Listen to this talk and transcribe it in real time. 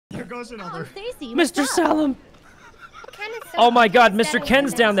goes another. Stacy, Mr. Salem. Oh my God, Mr.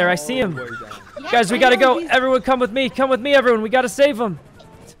 Ken's down there. I see him. Guys, we gotta go. Everyone, come with me. Come with me, everyone. We gotta save them.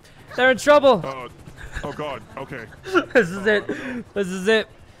 They're in trouble. Oh God. Okay. This is it. This is it.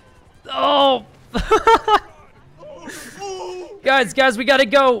 Oh. Guys, we gotta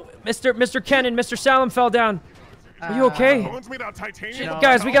go. Mr. Ken and Mr. Salem fell down. Are you okay?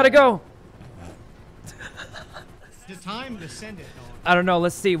 Guys, we gotta go. The time to send it. I don't know.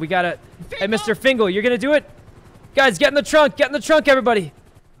 Let's see. We gotta. Hey, Mr. Fingal, you're gonna do it? Guys, get in the trunk. Get in the trunk, everybody.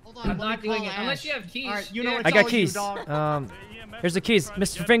 Hold on, I'm not doing it unless you have keys. All right, you know I got keys. Here's the keys.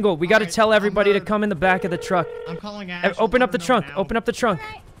 Mr. Fingal, we gotta tell everybody to come in the back of the truck. I'm calling Ash. Open up the trunk. Open up the trunk.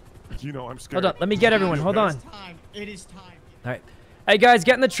 You know I'm scared. Hold on. Let me get everyone. Hold on. It is time. All right. Hey, guys,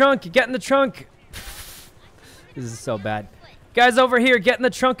 get in the trunk. Get in the trunk. This is so bad. Guys, over here, get in the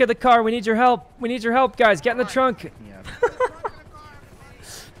trunk of the car. We need your help. We need your help, guys. Get in the trunk.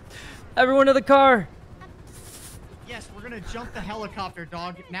 Everyone to the car. Yes, we're gonna jump the helicopter,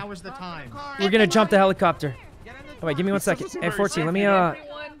 dog. Now is the time. We're gonna jump the helicopter. Oh, wait, give me 1 second. Hey, 14, let me,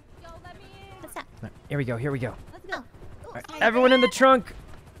 What's up? Here we go, here we go. Let's go. All right, everyone in the trunk.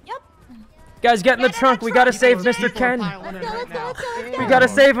 Yep. Guys, get in the trunk. We gotta save Mr. Ken. Let's go. We gotta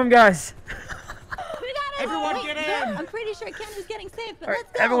save him, guys. Everyone get in. I'm pretty sure Ken is getting safe, but All right,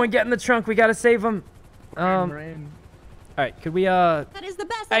 let's go. everyone get in the trunk. We gotta save him. All right, could we, That is the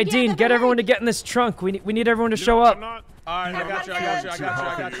best Hey, idea Dean, I've get ever everyone to heard. get in this trunk. We need everyone to show up. Alright, I got you.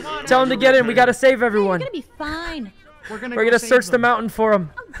 Tell them to get in. We gotta save everyone. You're gonna be fine. We're gonna search the mountain for him.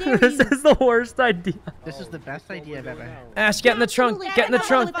 dare This you. is the worst idea. This is the best idea I've ever had. Ash, get in the trunk. Absolutely. Get in the Get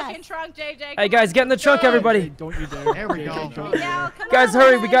trunk. fucking trunk, JJ. Hey, guys, get in the trunk, everybody. Don't you dare. There we go. Guys,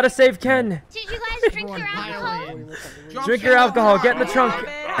 hurry. We gotta save Ken. Did you guys drink your alcohol? Drink your alcohol. Get in the trunk.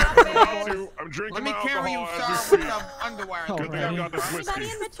 I'm drinking Let me my carry you, alcohol. sir, with the underwear. Good thing I got this Everybody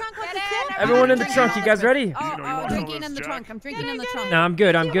whiskey. in the trunk with the tip? Everyone in the trunk. You guys ready? Drinking in the trunk. I'm drinking in the trunk. No, I'm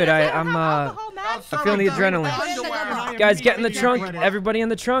good. I'm good. I'm feeling the adrenaline. Guys, get in the trunk. Everybody in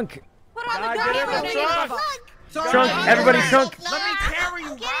the trunk. Trunk. Everybody trunk. Let me carry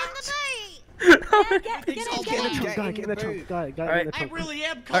you, Get in the trunk. All right. I really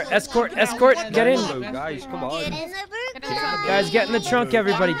am. All right. Escort. Get in. Guys, come on. Guys, get in the trunk.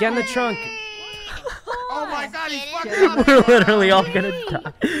 Everybody, get in the trunk. Oh my God, he's fucking We're literally all gonna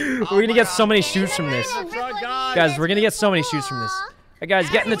die. We're gonna get so many shoots from this. Guys, we're gonna get so many shoots from this. Hey, guys,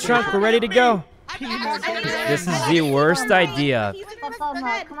 get in the trunk. We're ready to go. This is the worst idea.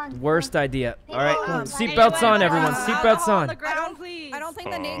 Worst idea. All right, seatbelts on, everyone. Seatbelts on. I don't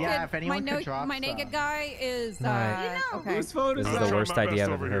think the naked, Yeah, if anyone could drop my naked some. guy is, Alright. okay. This is the worst idea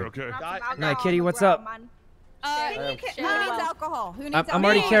I've ever heard. Okay. Nah, Kitty, what's up? Who needs alcohol? Who needs alcohol? I'm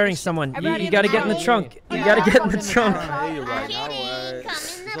already carrying someone. You Everybody in gotta the get in the trunk. trunk. You gotta get in the trunk.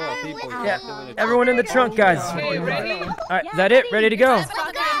 Yeah, everyone in the trunk, guys. All right, is that it? Ready to go? All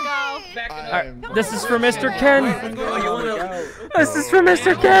right, this is for Mr. Ken. This is for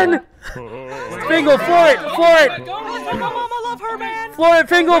Mr. Ken. Fingal, floor it, floor it. Floor it,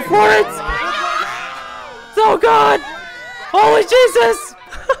 Fingal, floor it. Oh God! Holy Jesus!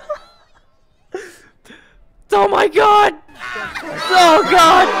 Oh my God! Oh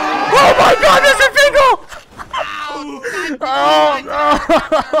God! Oh my God, Mr. Fingal!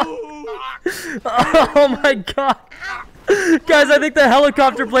 Oh my God! Guys, I think the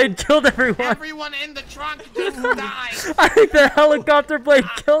helicopter blade killed everyone. Everyone in the trunk just died. I think the helicopter blade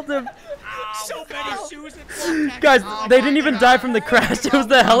killed him. So many shoes and Guys, they didn't even die from the crash. It was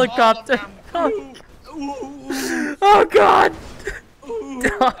the helicopter. Oh God!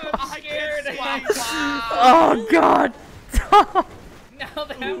 Oh God! Now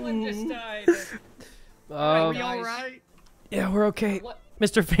that one just died. Are we all right? Yeah, we're okay. What?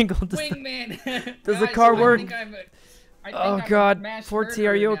 Mr. Fingal, Wingman. does the Guys, car I work? think I'm Oh a God, mass 40,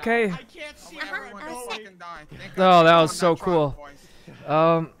 are you murderer okay? I can't see everyone going. Oh, that was so cool.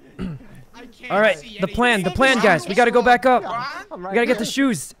 I can't All right, see the plan, anything. guys. We gotta go back up. We gotta get the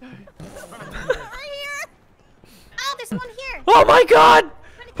shoes. Oh, there's one here. Oh my God!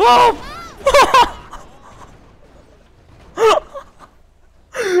 Oh!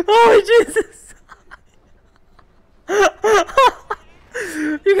 Holy Jesus!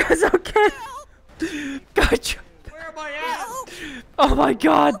 You guys okay? Gotcha. Where am I at? Oh my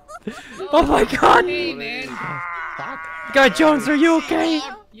God! Oh my God! Hey, man. Guy Jones, are you okay?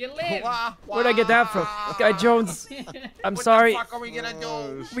 You live. Where'd I get that from? Guy Jones, I'm sorry. What the fuck are we gonna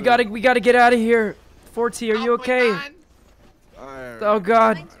do? We gotta get out of here. 40, are you okay? Oh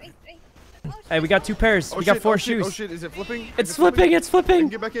God. Hey, we got 2 pairs. We got 4 shoes. Oh shit, is it flipping? It's flipping, it's I can flipping.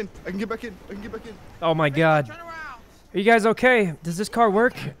 get back in. I can get back in. I can get back in. Oh my God. Are you guys okay? Does this car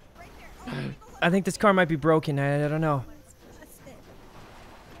work? I think this car might be broken. I don't know.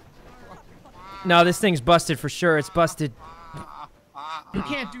 No, this thing's busted for sure. It's busted. You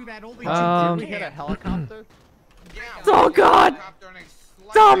can't do that. Only Um, Did we hit a helicopter? Oh God!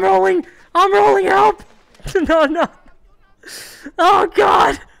 Oh, I'm rolling! I'm rolling! Help! No, no! Oh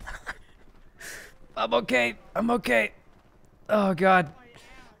God! I'm okay. I'm okay. Oh God!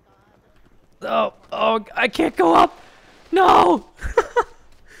 Oh, oh! I can't go up! No!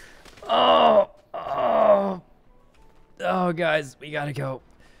 Oh, oh, oh, guys, we gotta go.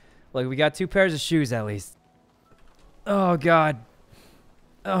 Look, we got 2 pairs of shoes at least. Oh God!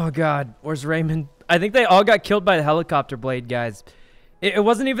 Oh God! Where's Raymond? I think they all got killed by the helicopter blade, guys. It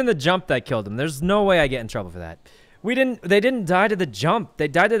wasn't even the jump that killed them. There's no way I get in trouble for that. They didn't die to the jump. They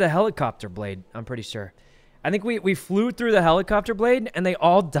died to the helicopter blade, I'm pretty sure. I think we flew through the helicopter blade and they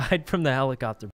all died from the helicopter